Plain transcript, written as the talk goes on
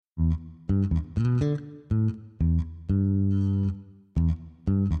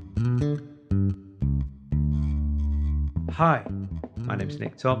Hi, my name's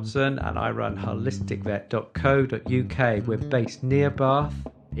Nick Thompson and I run holisticvet.co.uk. We're based near Bath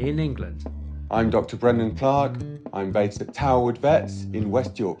in England. I'm Dr. Brendan Clark. I'm based at Towerwood Vets in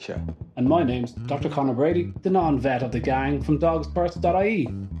West Yorkshire. And my name's Dr. Conor Brady, the non-vet of the gang from dogsbirth.ie.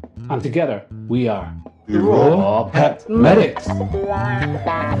 And together, we are The Raw Pet Medics.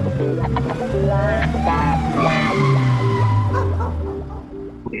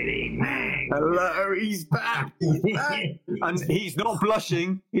 Hello, he's back. And he's not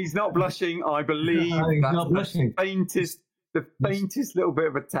blushing. He's not blushing. I believe that's the faintest little bit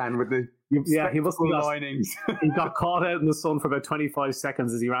of a tan with the he must have linings. He got caught out in the sun for about 25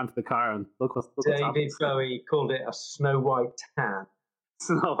 seconds as he ran to the car, and look what's David Bowie called it a snow white tan.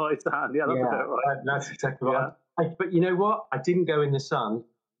 Snow white tan. Yeah, that's about right. That's exactly right. But you know what? I didn't go in the sun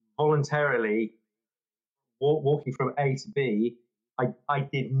voluntarily. Walking from A to B, I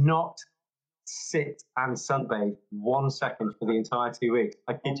did not sit and sunbathe 1 second for the entire 2 weeks.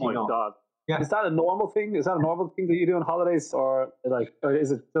 I kid you not. Oh my God. Yeah. Is that a normal thing? Is that a normal thing that you do on holidays, or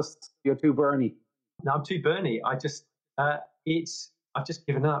is it just you're too burny? No, I'm too burny. I've just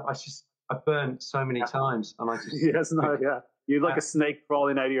given up. I've burned so many times, and I just You're like a snake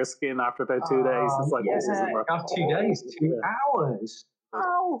crawling out of your skin after about 2 days. It's like this isn't working. After 2 days, 2 hours.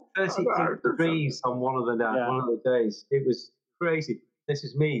 30 degrees on one of the days. It was crazy. This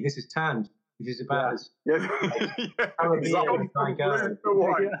is me. This is tanned. This is about as Caribbean as I go.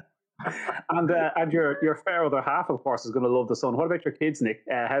 And your fair other half, of course, is going to love the sun. What about your kids, Nick?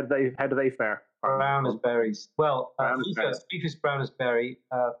 How do they fare? Brown as berries. Well, Fifa's brown as berry.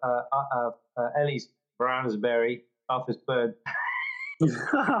 Ellie's brown as berry. Arthur's bird.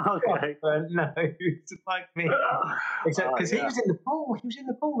 Okay. No, it's like me. Except because he was in the pool. He was in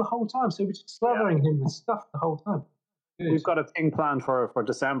the pool the whole time, so we were just slathering him with stuff the whole time. Good. We've got a thing planned for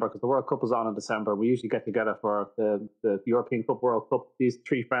December because the World Cup is on in December. We usually get together for the European Cup, World Cup. These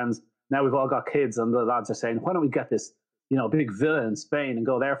three friends. Now we've all got kids, and the lads are saying, "Why don't we get this, big villa in Spain and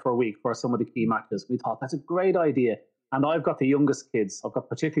go there for a week for some of the key matches?" We thought that's a great idea. And I've got the youngest kids. I've got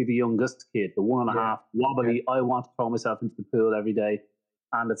particularly the youngest kid, the 1.5, wobbly. I want to throw myself into the pool every day.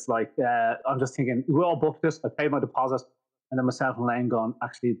 And it's like, I'm just thinking, we all booked it. I paid my deposit. And then myself and Lane gone,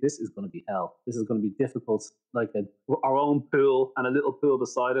 actually, this is going to be hell. This is going to be difficult. Like our own pool and a little pool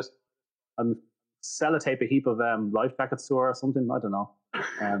beside it. And sellotape a heap of life jackets to her or something. I don't know.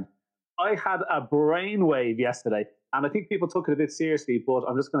 I had a brainwave yesterday. And I think people took it a bit seriously, but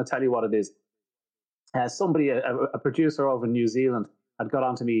I'm just going to tell you what it is. Somebody, a producer over in New Zealand, had got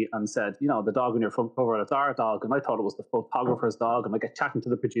onto me and said, the dog on your front cover, it's our dog. And I thought it was the photographer's dog. And I get chatting to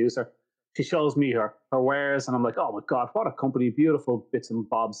the producer. She shows me her wares. And I'm like, oh my God, what a company. Beautiful bits and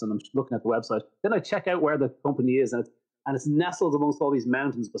bobs. And I'm looking at the website. Then I check out where the company is. And it's nestled amongst all these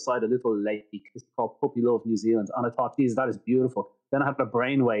mountains beside a little lake. It's called Puppy Love New Zealand. And I thought, geez, that is beautiful. Then I had a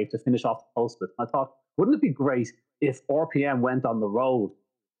brainwave to finish off the post with. And I thought, wouldn't it be great if RPM went on the road?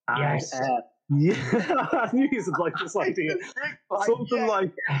 And, yes. I knew you'd like this idea. Something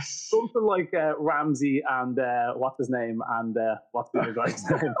like Ramsey and what's his name and what's the other guy's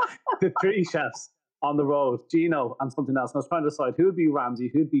name? The three chefs on the road, Gino and something else. And I was trying to decide who'd be Ramsey,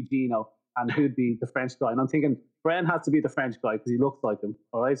 who'd be Gino, and who'd be the French guy. And I'm thinking Bren has to be the French guy because he looks like him.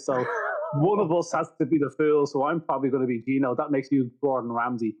 All right, so one of us has to be the fool. So I'm probably going to be Gino. That makes you Gordon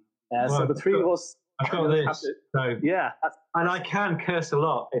Ramsay. So the three of us. I've got this. And I can curse a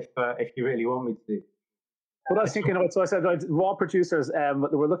lot if you really want me to. But I was thinking about, so I said, raw producers,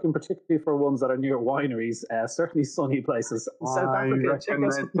 we're looking particularly for ones that are near wineries, certainly sunny places. South Africa, reckon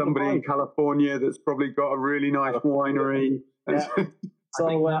there's somebody in California that's probably got a really nice winery. Yeah. So I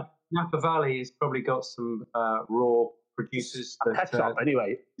think Napa Valley has probably got some raw producers. Pet shop,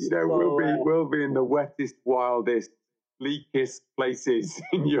 anyway. We'll be in the wettest, wildest, bleakest places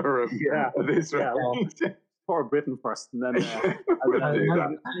in Europe. This for Britain first, and then I'll tell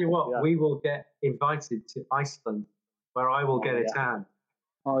you what, we will get invited to Iceland, where I will get a tan.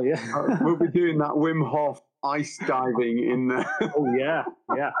 Oh yeah, we'll be doing that Wim Hof ice diving in the. Oh yeah,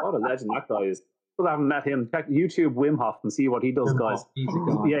 what a legend that guy is. People haven't met him. Check YouTube Wim Hof and see what he does, guys.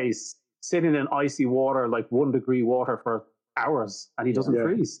 He's sitting in icy water, like 1 degree water for hours, and he doesn't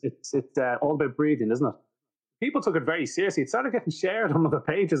freeze. It's all about breathing, isn't it? People took it very seriously. It started getting shared on other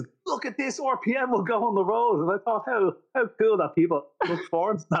pages. Look at this, RPM will go on the road. And I thought, how cool that people look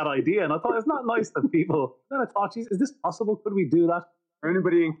forward to that idea. And I thought, it's not nice that people... Then I thought, geez, is this possible? Could we do that?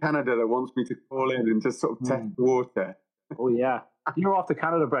 Anybody in Canada that wants me to call in and just sort of test water. Oh, yeah. You're off to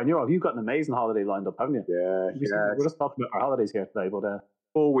Canada, Bren. You've got an amazing holiday lined up, haven't you? Yeah. We're just talking about our holidays here today. But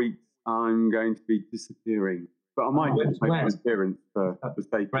 4 weeks, I'm going to be disappearing. But I might just make an appearance for the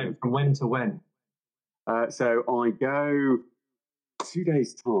sake of it. From when to when? So I go 2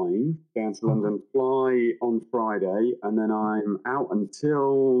 days' time down to London, fly on Friday, and then I'm out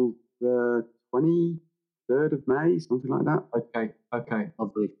until the 23rd of May, something like that. Okay.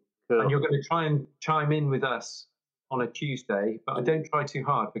 Lovely. Cool. And you're going to try and chime in with us on a Tuesday, but I don't try too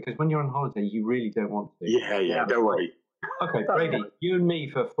hard because when you're on holiday, you really don't want to. Yeah, don't worry. Okay, Brady, you and me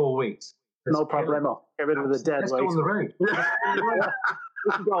for 4 weeks. No problemo. Get rid of the dead Let's weight. go on the road. We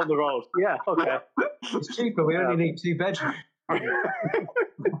can go on the road. Yeah, okay. It's cheaper. We only need 2 bedrooms. I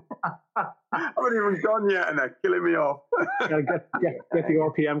haven't even gone yet, and they're killing me off. Get the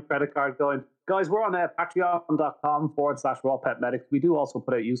RPM credit card going. Guys, we're on patreon.com/rawpetmedics. We do also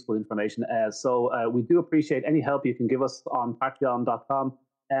put out useful information. So we do appreciate any help you can give us on patreon.com.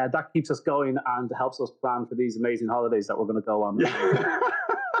 That keeps us going and helps us plan for these amazing holidays that we're going to go on.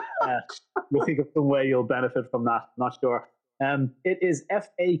 We'll think of some way you'll benefit from that. Not sure. It is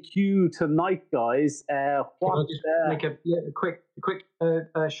FAQ tonight, guys. Can I just make a quick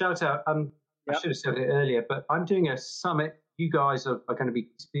shout out? I should have said it earlier, but I'm doing a summit. You guys are going to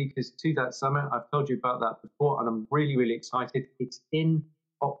be speakers to that summit. I've told you about that before, and I'm really, really excited. It's in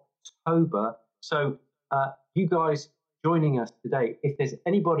October. So you guys joining us today, if there's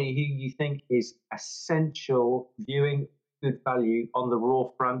anybody who you think is essential viewing, good value on the raw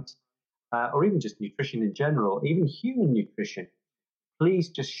front, or even just nutrition in general, even human nutrition, please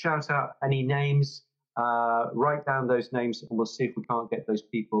just shout out any names, write down those names, and we'll see if we can't get those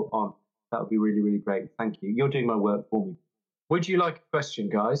people on. That would be really, really great. Thank you. You're doing my work for me. Would you like a question,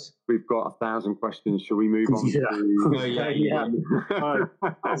 guys? We've got 1,000 questions. Shall we move on? Yeah.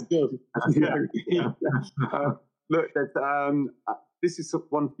 That's good. Look, this is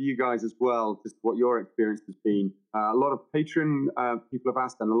one for you guys as well, just what your experience has been. A lot of Patreon people have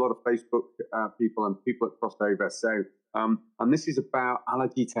asked, and a lot of Facebook people and people at Crossover. So, and this is about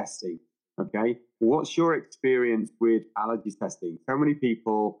allergy testing. Okay, what's your experience with allergy testing? So many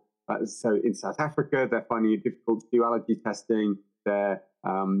people. So in South Africa, they're finding it difficult to do allergy testing. They're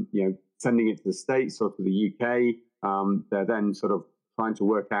sending it to the States or to the UK. They're then sort of trying to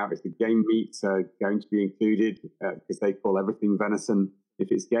work out if the game meats are going to be included because they call everything venison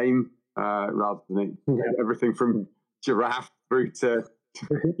if it's game, rather than everything from giraffe through to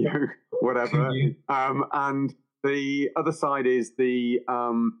whatever. And the other side is the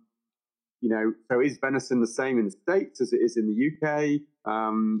so is venison the same in the States as it is in the UK?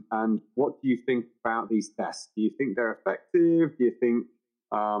 And what do you think about these tests? Do you think they're effective? Do you think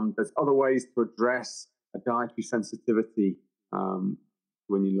there's other ways to address a dietary sensitivity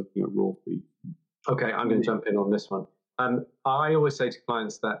when you're looking at raw food? Okay, I'm going to jump in on this one. I always say to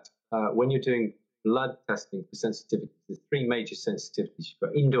clients that when you're doing blood testing for sensitivity, there's 3 major sensitivities. You've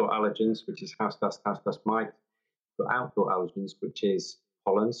got indoor allergens, which is house dust mite. You've got outdoor allergens, which is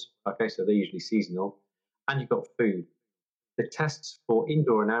pollens. Okay, so they're usually seasonal. And you've got food. The tests for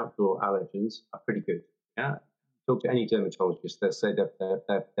indoor and outdoor allergens are pretty good. Yeah, talk to any dermatologist; they'll say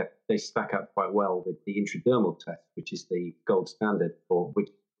that they stack up quite well with the intradermal test, which is the gold standard for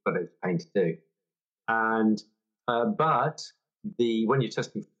which but it's a pain to do. And but when you're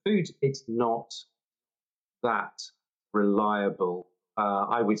testing food, it's not that reliable.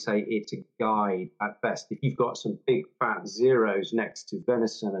 I would say it's a guide at best. If you've got some big fat zeros next to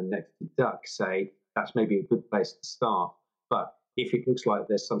venison and next to duck, say, that's maybe a good place to start. But if it looks like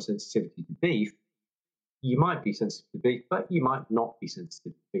there's some sensitivity to beef, you might be sensitive to beef, but you might not be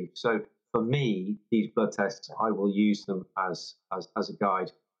sensitive to beef. So for me, these blood tests, I will use them as a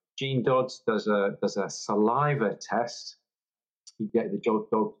guide. Gene Dodds does a saliva test. You get the dog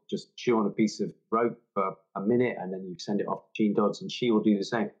to just chew on a piece of rope for a minute, and then you send it off to Gene Dodds, and she will do the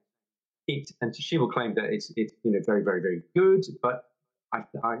same. And she will claim that it's very, very, very good. But I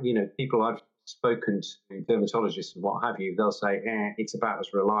people I've spoken to, dermatologists and what have you, they'll say it's about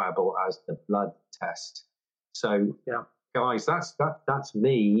as reliable as the blood test. So yeah, guys, that's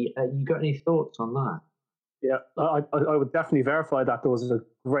me. You got any thoughts on that? Yeah, I would definitely verify that. There was a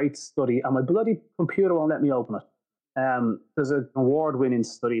great study, and my bloody computer won't let me open it. There's an award-winning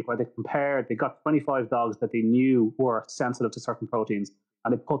study where they got 25 dogs that they knew were sensitive to certain proteins,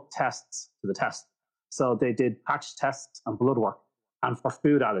 and they put tests to the test. So they did patch tests and blood work, and for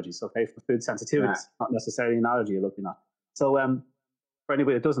food allergies, okay, for food sensitivities, not necessarily an allergy you're looking at. So for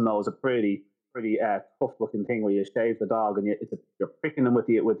anybody that doesn't know, it's a pretty tough-looking thing where you shave the dog and you're pricking them with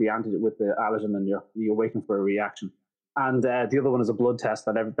the allergen, and you're waiting for a reaction. And the other one is a blood test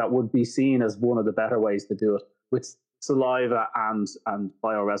that would be seen as one of the better ways to do it, with saliva and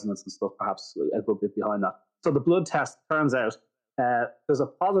bioresonance and stuff, perhaps a good bit behind that. So the blood test turns out there's a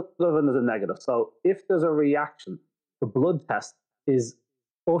positive and there's a negative. So if there's a reaction, the blood test is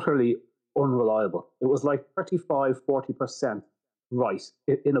utterly unreliable. It was like 35-40% right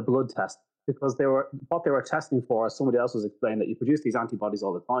in a blood test, because what they were testing for, as somebody else was explaining, that you produce these antibodies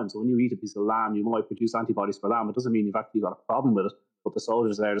all the time. So when you eat a piece of lamb, you might produce antibodies for lamb. It doesn't mean you've actually got a problem with it, but the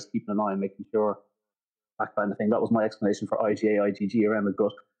soldiers there just keeping an eye and making sure, that kind of thing. That was my explanation for IgA, IgG around the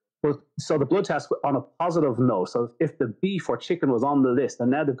gut. But so the blood test, on a positive note, so if the beef or chicken was on the list, and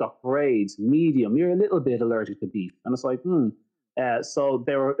now they've got grades, medium, you're a little bit allergic to beef. And it's like, so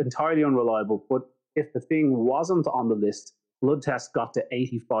they were entirely unreliable. But if the thing wasn't on the list, blood tests got to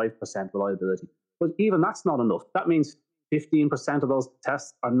 85% reliability. But even that's not enough. That means 15% of those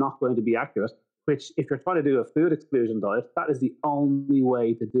tests are not going to be accurate, which, if you're trying to do a food exclusion diet, that is the only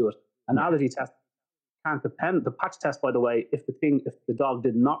way to do it. An allergy test can't depend. The patch test, by the way, if the dog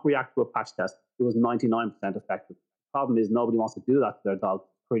did not react to a patch test, it was 99% effective. The problem is nobody wants to do that to their dog.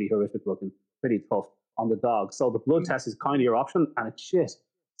 Pretty horrific looking, pretty tough on the dog. So the blood test is kind of your option, and it's shit.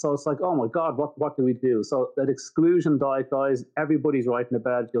 So it's like, oh my God, what do we do? So that exclusion diet, guys, everybody's writing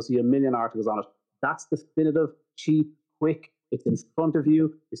about it. You'll see a million articles on it. That's definitive, cheap, quick. It's in front of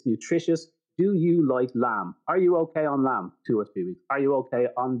you. It's nutritious. Do you like lamb? Are you okay on lamb 2 or 3 weeks? Are you okay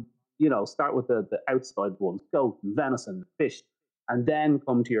on, start with the outside ones, goat, venison, fish, and then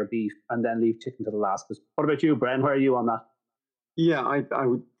come to your beef, and then leave chicken to the last. What about you, Bren? Where are you on that? Yeah, I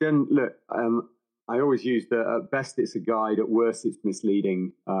would then look. I always use at best it's a guide, at worst it's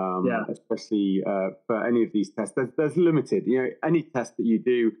misleading, especially for any of these tests. There's limited, any test that you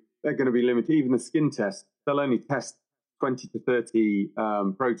do, they're going to be limited. Even the skin test, they'll only test 20 to 30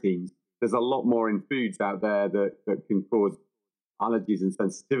 proteins. There's a lot more in foods out there that can cause allergies and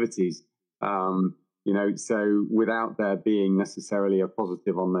sensitivities, so without there being necessarily a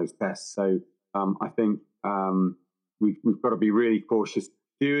positive on those tests. So I think we've got to be really cautious.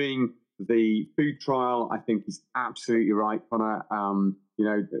 Doing the food trial, I think, is absolutely right, Connor.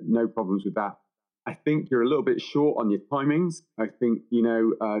 No problems with that. I think you're a little bit short on your timings. I think,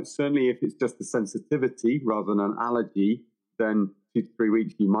 certainly if it's just a sensitivity rather than an allergy, then 2 to 3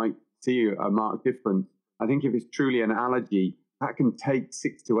 weeks, you might see a marked difference. I think if it's truly an allergy, that can take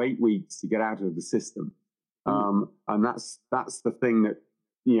 6 to 8 weeks to get out of the system. And that's the thing that,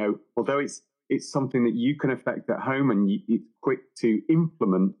 although it's something that you can affect at home and it's quick to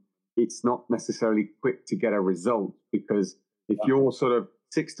implement, it's not necessarily quick to get a result, because if you're sort of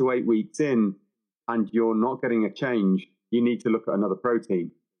 6 to 8 weeks in and you're not getting a change, you need to look at another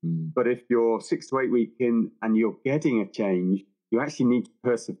protein. But if you're 6 to 8 weeks in and you're getting a change, you actually need to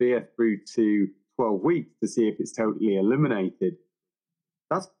persevere through to 12 weeks to see if it's totally eliminated.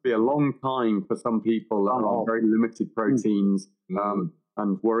 That's be a long time for some people that are on very limited proteins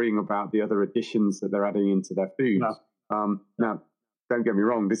and worrying about the other additions that they're adding into their foods. Now, don't get me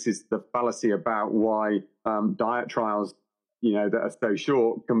wrong, this is the fallacy about why diet trials, that are so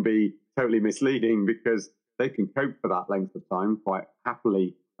short can be totally misleading, because they can cope for that length of time quite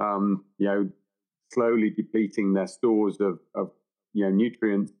happily, slowly depleting their stores of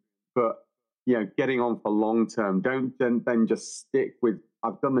nutrients. But, getting on for long term, don't then just stick with,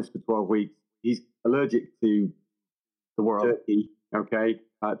 I've done this for 12 weeks. He's allergic to the world. Turkey. Okay.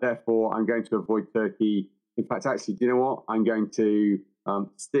 Therefore, I'm going to avoid turkey. In fact, actually, do you know what? I'm going to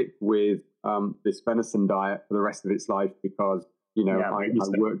stick with this venison diet for the rest of its life, because, I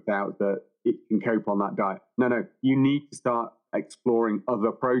worked out that it can cope on that diet. No, you need to start exploring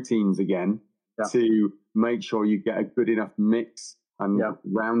other proteins again to make sure you get a good enough mix and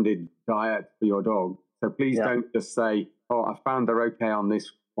rounded diet for your dog. So please don't just say, oh, I found they're okay on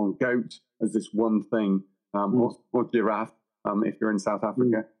on goat as this one thing, or giraffe, if you're in South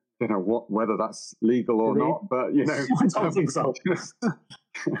Africa. I don't know whether that's legal or not, but, I don't think so.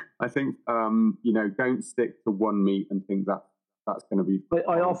 I think, don't stick to one meat and think that's going to be.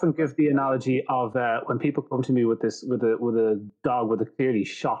 I often give the analogy of when people come to me with a dog with a clearly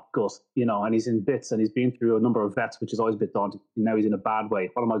shot gut, and he's in bits and he's been through a number of vets, which is always a bit daunting. And now he's in a bad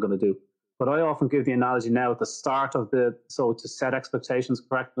way. What am I going to do? But I often give the analogy now at the start of to set expectations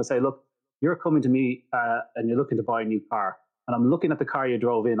correct. And I say, look, you're coming to me and you're looking to buy a new car. And I'm looking at the car you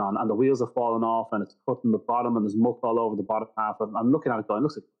drove in on, and the wheels have fallen off, and it's cut in the bottom, and there's muck all over the bottom half. And I'm looking at it going,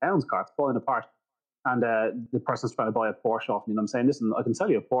 looks like a town's car, it's falling apart. And the person's trying to buy a Porsche off me. And I'm saying, listen, I can sell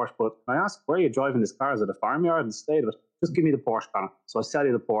you a Porsche, but I ask, where are you driving this car? Is it a farmyard in the state of it? Just give me the Porsche, Connor. So I sell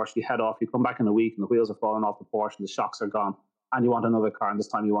you the Porsche, you head off, you come back in a week, and the wheels are falling off the Porsche, and the shocks are gone. And you want another car, and this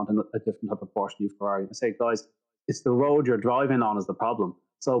time you want a different type of Porsche, new Ferrari. I say, guys, it's the road you're driving on is the problem.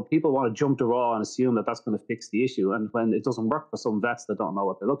 So people want to jump to raw and assume that that's going to fix the issue. And when it doesn't work for some vets that don't know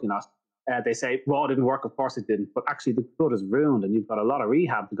what they're looking at, they say, raw didn't work. Of course it didn't. But actually the gut is ruined, and you've got a lot of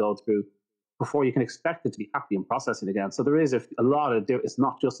rehab to go through before you can expect it to be happy and processing again. So there is a lot of, it's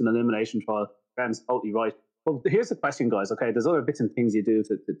not just an elimination trial. Ben's totally right. But here's the question, guys. Okay, there's other bits and things you do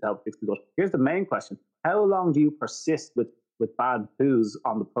to help fix the gut. Here's the main question. How long do you persist with bad poos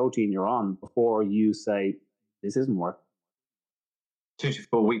on the protein you're on before you say, this isn't working? 2 to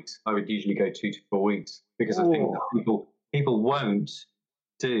 4 weeks. I would usually go 2 to 4 weeks, because I think that people won't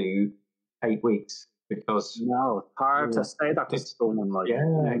do 8 weeks, because it's hard to say that to someone like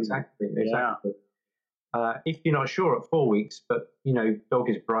exactly. If you're not sure at 4 weeks, but dog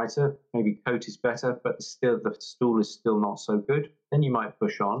is brighter, maybe coat is better, but still the stool is still not so good, then you might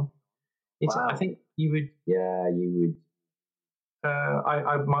push on. I think you would.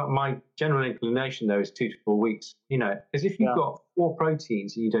 My general inclination though is 2 to 4 weeks. Because if you've got 4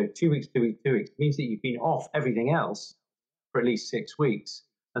 proteins and you do 2 weeks, 2 weeks, 2 weeks, it means that you've been off everything else for at least 6 weeks,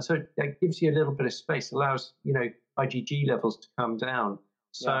 and so that gives you a little bit of space, allows IgG levels to come down.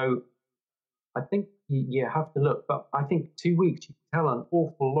 So I think you have to look, but I think 2 weeks you can tell an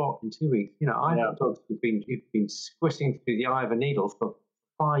awful lot in 2 weeks. I have dogs who've been squishing through the eye of a needle for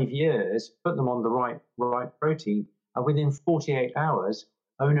 5 years, put them on the right protein, and within 48 hours,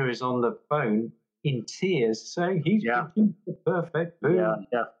 owner is on the phone in tears saying he's the perfect food.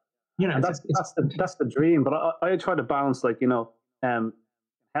 That's the dream. But I try to balance,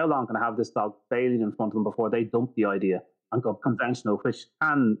 how long can I have this dog failing in front of them before they dump the idea and go conventional, which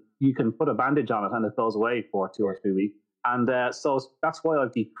you can put a bandage on it and it goes away for 2 or 3 weeks. And so that's why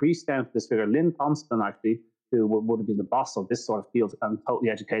I've decreased down to this figure. Lynn Thompson, actually, who would have been the boss of this sort of field and totally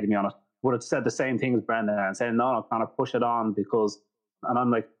educated me on it, would have said the same thing as Brendan and saying, no, I'm trying to push it on and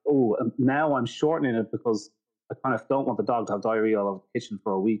I'm like, now I'm shortening it because I kind of don't want the dog to have diarrhea all over the kitchen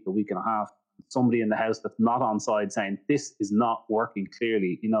for a week and a half. Somebody in the house that's not on side saying, this is not working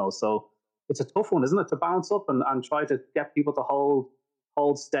clearly, so it's a tough one, isn't it, to bounce up and try to get people to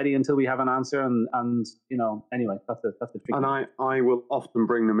hold steady until we have an answer. And anyway, that's the tricky And one. I will often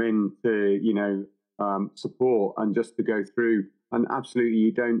bring them in to, support and just to go through. And absolutely,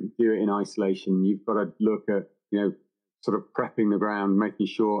 you don't do it in isolation. You've got to look at, sort of prepping the ground, making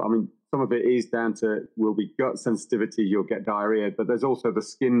sure. I mean, some of it is down to will be gut sensitivity, you'll get diarrhea, but there's also the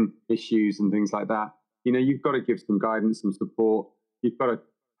skin issues and things like that. You've got to give some guidance, some support. You've got to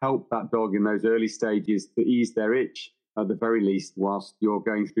help that dog in those early stages to ease their itch at the very least, whilst you're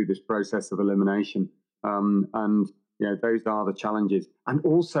going through this process of elimination. And those are the challenges. And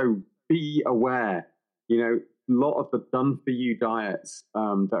also be aware, a lot of the done-for-you diets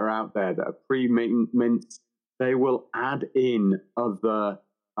that are out there that are pre-minced, they will add in other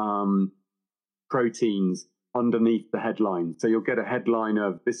proteins underneath the headline. So you'll get a headline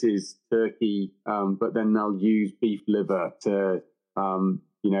of this is turkey, but then they'll use beef liver to,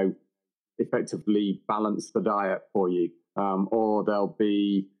 effectively balance the diet for you. Or there'll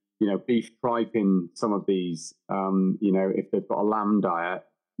be, beef tripe in some of these. If they've got a lamb diet,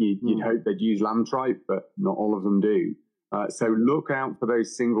 you'd hope they'd use lamb tripe, but not all of them do. So look out for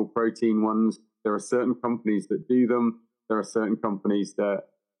those single protein ones. There are certain companies that do them. There are certain companies that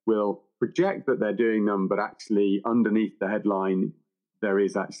will project that they're doing them, but actually underneath the headline, there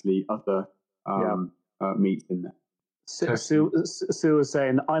is actually other meats in there. Sue is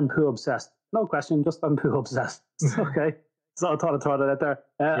saying, I'm poo obsessed. No question, just I'm poo obsessed. Okay. So I thought I'd throw that out there.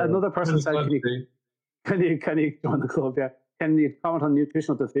 Another person said, can you join the club? Yeah. Can you comment on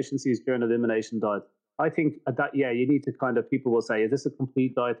nutritional deficiencies during elimination diet? I think that, you need to people will say, is this a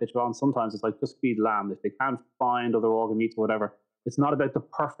complete diet that you're on? Sometimes it's like, just feed lamb. If they can't find other organ meats or whatever, it's not about the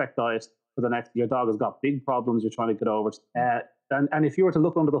perfect diet for the next. Your dog has got big problems you're trying to get over. And if you were to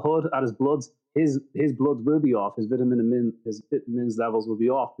look under the hood at his bloods, his bloods will be off. His vitamins levels will be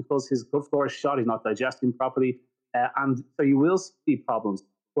off because his gut flora is shot. He's not digesting properly. And so you will see problems.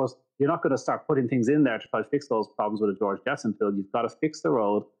 But you're not going to start putting things in there to try to fix those problems with a George Jetson pill. You've got to fix the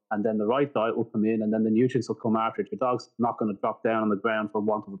road, and then the right diet will come in, and then the nutrients will come after it. Your dog's not going to drop down on the ground for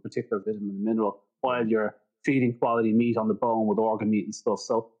want of a particular vitamin and mineral while you're feeding quality meat on the bone with organ meat and stuff.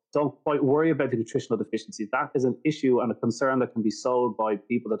 So don't quite worry about the nutritional deficiencies. That is an issue and a concern that can be solved by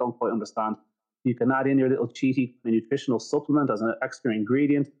people that don't quite understand. You can add in your little cheaty nutritional supplement as an extra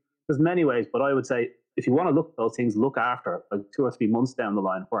ingredient. There's many ways, but I would say if you want to look at those things, look after like 2 or 3 months down the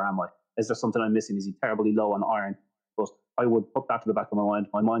line. Where am I? Is there something I'm missing? Is he terribly low on iron? But I would put that to the back of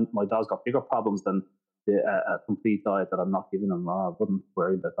my mind. My dog's got bigger problems than a complete diet that I'm not giving him. I wouldn't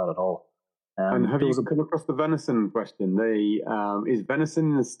worry about that at all. And have you come across the venison question? Is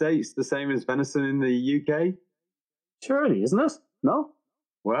venison in the States the same as venison in the UK? Surely, isn't it? No?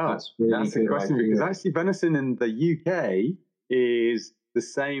 Well, that's a question because actually venison in the UK is the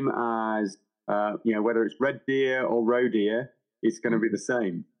same as, whether it's red deer or roe deer, it's going to be the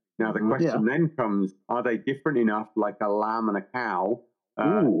same. Now, the question then comes, are they different enough, like a lamb and a cow,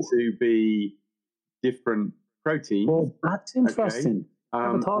 to be different proteins? Well, that's interesting. Okay?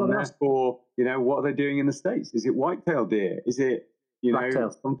 And therefore, what are they doing in the States? Is it whitetail deer? Is it,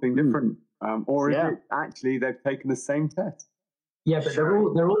 something different? Or is it actually they've taken the same test? Yeah, but they're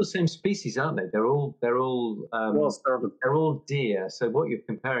all the same species, aren't they? They're all deer. So what you're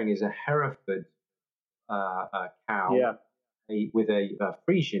comparing is a Hereford cow with a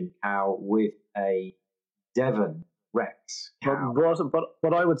Frisian cow with a Devon Rex cow.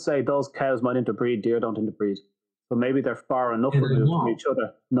 But I would say those cows might interbreed. Deer don't interbreed. So maybe they're far enough removed from each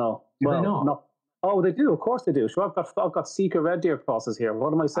other. No, they not? No. Oh, they do. Of course they do. So I've got Sika red deer crosses here.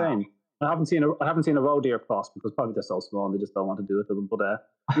 What am I saying? I haven't seen a roe deer cross because probably they're so small and they just don't want to do it to them. But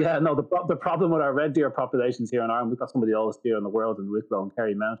the problem with our red deer populations here in Ireland, we've got some of the oldest deer in the world in the Wicklow and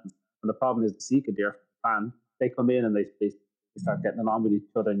Kerry Mountains, and the problem is the Sika deer fan. They come in and they start getting along with each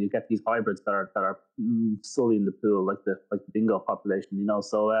other, and you get these hybrids that are sullying the pool like the dingo population,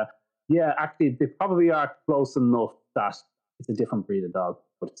 So actually they probably are close enough that it's a different breed of dog,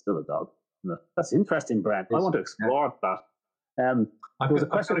 but it's still a dog. That's interesting, Brent. I want to explore that. I've got a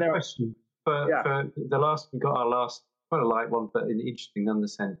question for the last. We got our last, quite a light one, but an interesting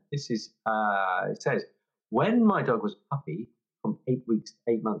nonetheless. This is it says, when my dog was a puppy, from 8 weeks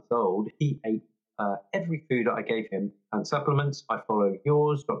to 8 months old, he ate every food that I gave him and supplements. I follow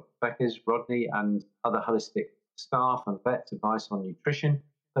yours, Dr. Becker's, Rodney, and other holistic staff and vets' advice on nutrition.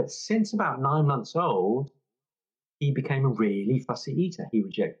 But since about 9 months old, he became a really fussy eater. He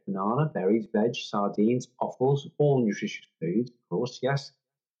rejected banana, berries, veg, sardines, offals, all nutritious foods, of course, yes.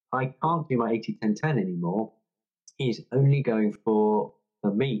 I can't do my 80-10-10 anymore. He's only going for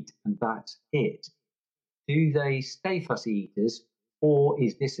the meat, and that's it. Do they stay fussy eaters, or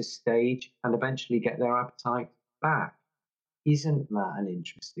is this a stage and eventually get their appetite back? Isn't that an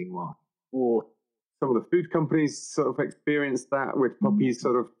interesting one? Or some of the food companies sort of experience that with puppies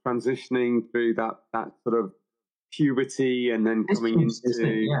sort of transitioning through that sort of puberty and then coming into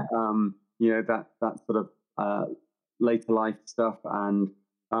that sort of later life stuff. And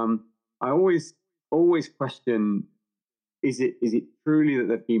I always question: is it truly that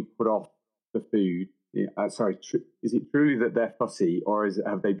they've been put off the food? Is it truly that they're fussy, or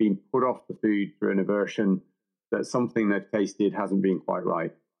have they been put off the food through an aversion that something they've tasted hasn't been quite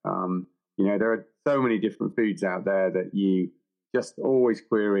right? There are so many different foods out there that you just always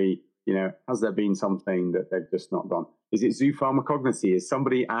query. Has there been something that they've just not done? Is it zoopharmacognosy? Is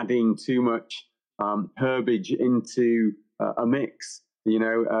somebody adding too much herbage into a mix?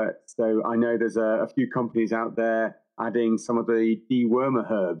 So I know there's a few companies out there adding some of the dewormer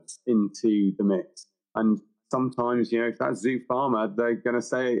herbs into the mix. And sometimes, if that's zoopharma, they're going to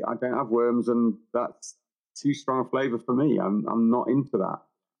say, I don't have worms and that's too strong a flavor for me. I'm not into that.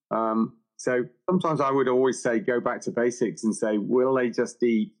 So sometimes I would always say, go back to basics and say, will they just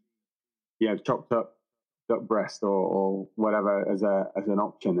eat chopped up duck breast or whatever as an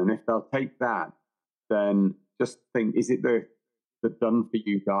option? And if they'll take that, then just think, is it the done for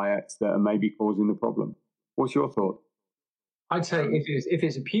you diets that are maybe causing the problem? What's your thought? I'd say if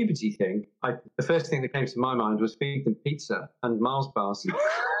it's a puberty thing, the first thing that came to my mind was feed them pizza and Mars bars.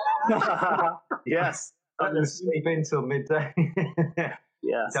 Yes. And sleep until midday.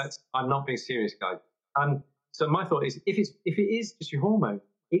 Yes. I'm not being serious, guys. So my thought is, if it is just your hormone,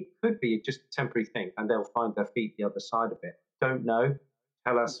 it could be just a temporary thing, and they'll find their feet the other side of it. Don't know.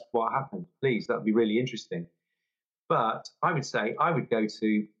 Tell us what happened, please. That would be really interesting. But I would say I would go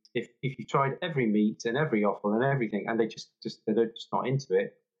to, if you tried every meat and every offal and everything, and they're just not into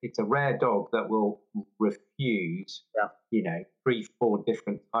it. It's a rare dog that will refuse, 3-4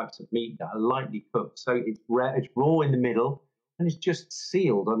 different types of meat that are lightly cooked. So it's rare, it's raw in the middle, and it's just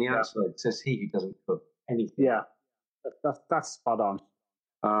sealed on the outside. Says he who doesn't cook anything. Yeah, that's spot on.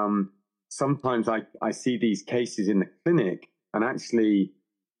 Sometimes I see these cases in the clinic, and actually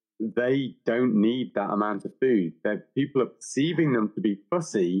they don't need that amount of food. People are perceiving them to be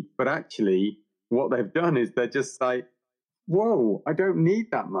fussy, but actually what they've done is they're just like, whoa, I don't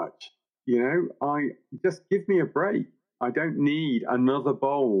need that much. I just give me a break. I don't need another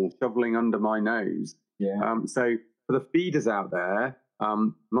bowl shoveling under my nose. Yeah. So for the feeders out there,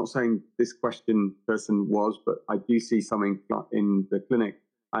 I'm not saying this question person was, but I do see something in the clinic.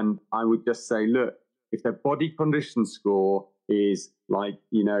 And I would just say, look, if their body condition score is like,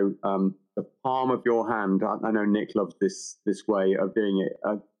 the palm of your hand, I know Nick loves this way of doing it.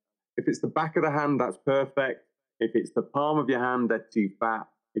 If it's the back of the hand, that's perfect. If it's the palm of your hand, they're too fat.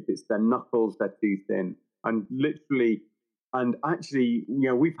 If it's their knuckles, they're too thin. And literally, and actually,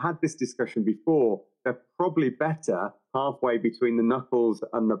 we've had this discussion before. They're probably better halfway between the knuckles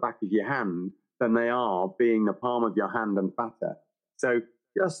and the back of your hand than they are being the palm of your hand and fatter. So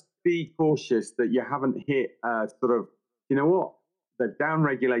just be cautious that you haven't hit sort of, you know what, they've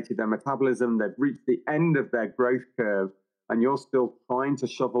downregulated their metabolism, they've reached the end of their growth curve, and you're still trying to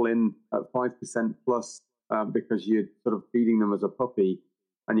shovel in at 5% plus because you're sort of feeding them as a puppy,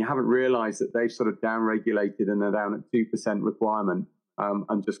 and you haven't realized that they've sort of downregulated and they're down at 2% requirement,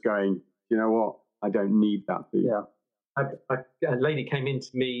 and just going, you know what, I don't need that food. Yeah. A lady came in to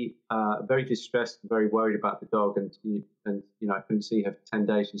me very distressed and very worried about the dog, and I couldn't see her for 10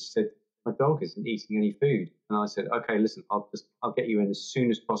 days. And she said, my dog isn't eating any food. And I said, okay, listen, I'll get you in as soon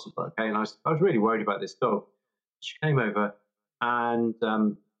as possible. Okay. And I was really worried about this dog. She came over, and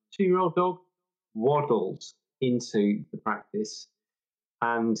 2-year-old dog waddles into the practice,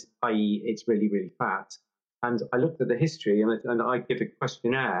 and i.e. it's really, really fat. And I looked at the history, and I give a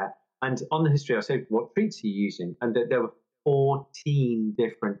questionnaire. And on the history, I said, what treats are you using? And there were 14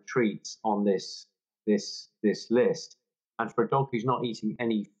 different treats on this list. And for a dog who's not eating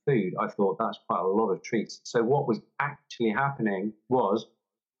any food, I thought that's quite a lot of treats. So what was actually happening was,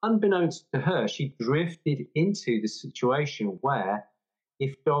 unbeknownst to her, she drifted into the situation where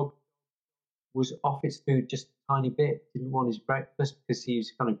if dog was off its food just a tiny bit, didn't want his breakfast because he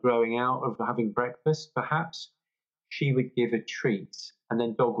was kind of growing out of having breakfast, perhaps, she would give a treat. And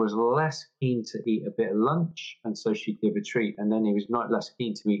then dog was less keen to eat a bit of lunch, and so she'd give a treat. And then he was not less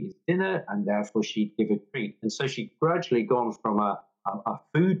keen to eat his dinner, and therefore she'd give a treat. And so she'd gradually gone from a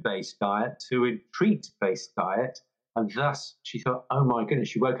food-based diet to a treat-based diet. And thus she thought, oh my goodness,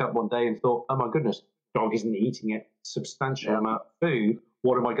 she woke up one day and thought, oh my goodness, dog isn't eating a substantial amount of food.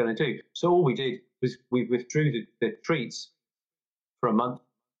 What am I going to do? So all we did was we withdrew the treats for a month.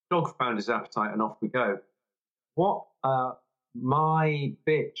 Dog found his appetite, and off we go. What my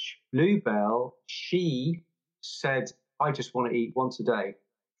bitch, Bluebell, she said, I just want to eat once a day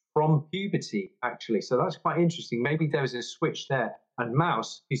from puberty, actually. So that's quite interesting. Maybe there was a switch there. And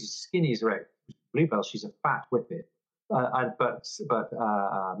Mouse, who's as skinny as a Bluebell, she's a fat whippet. But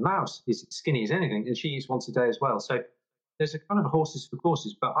Mouse is skinny as anything, and she eats once a day as well. So there's a kind of horses for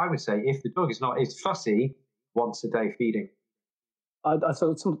courses. But I would say if the dog is fussy, once a day feeding.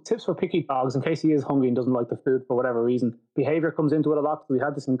 So some tips for picky dogs in case he is hungry and doesn't like the food for whatever reason. Behavior comes into it a lot. We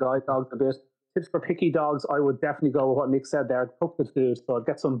had this in guide dogs a bit. Tips for picky dogs, I would definitely go with what Nick said there. Cook the food. So I'd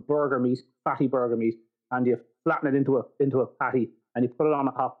get some burger meat, fatty burger meat, and you flatten it into a patty, and you put it on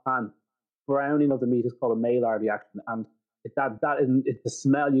a hot pan. Browning of the meat is called a Maillard reaction, and it's the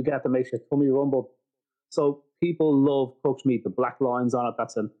smell you get that makes your tummy rumble. So people love cooked meat. The black lines on it,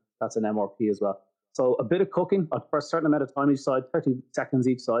 that's an MRP as well. So a bit of cooking for a certain amount of time each side, 30 seconds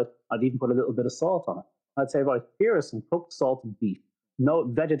each side. I'd even put a little bit of salt on it. I'd say, right, here is some cooked salted beef. No,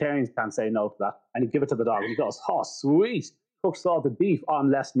 vegetarians can't say no to that. And you give it to the dog. He goes, oh, sweet. Cooked salted beef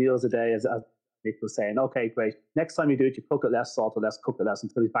on less meals a day, as Nick was saying. Okay, great. Next time you do it, you cook it less, salt it less, cook it less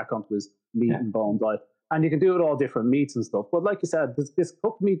until he's back onto his meat and bone diet. And you can do it all different meats and stuff. But like you said, this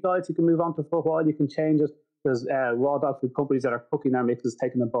cooked meat diet you can move on to for a while. You can change it. There's raw dog food companies that are cooking their mixes,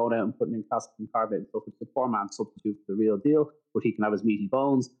 taking the bone out and putting in calcium carbonate and stuff. It's a poor man's substitute for the real deal, but he can have his meaty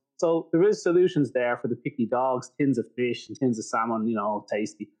bones. So there is solutions there for the picky dogs, tins of fish and tins of salmon,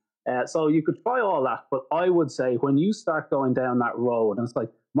 tasty. So you could try all that, but I would say when you start going down that road, and it's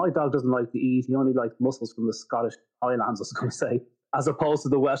like, my dog doesn't like to eat, he only likes mussels from the Scottish Highlands, I was going to say, as opposed to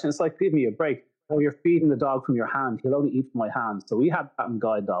the Welsh. And it's like, give me a break. Oh, you're feeding the dog from your hand. He'll only eat from my hand. So we had that in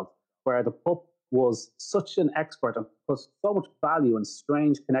guide dogs, where the pup was such an expert and put so much value and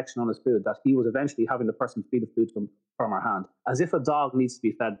strange connection on his food that he was eventually having the person feed the food to him from our hand, as if a dog needs to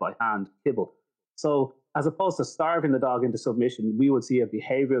be fed by hand, kibble. So as opposed to starving the dog into submission, we would see a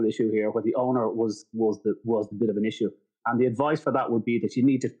behavioral issue here where the owner was the bit of an issue. And the advice for that would be that you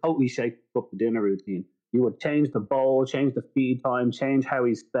need to totally shake up the dinner routine. You would change the bowl, change the feed time, change how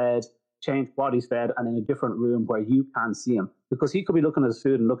he's fed, change what he's fed, and in a different room where you can see him. Because he could be looking at his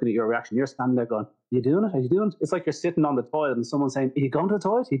food and looking at your reaction. You're standing there going, are you doing it? Are you doing it? It's like you're sitting on the toilet and someone's saying, are you going to the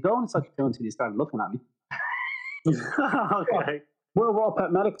toilet? Are you going? It's like you're doing until you start looking at me. Okay. We're Raw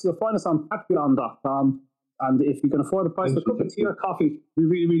Pet Medics. You'll find us on patreon.com. And if you can afford the price of a cup of tea or coffee, we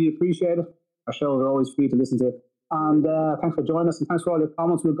really, really appreciate it. Our shows are always free to listen to. And thanks for joining us, and thanks for all your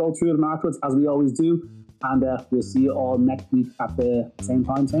comments. We'll go through them afterwards, as we always do. And we'll see you all next week at the same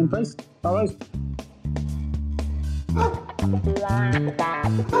time, same place. All right.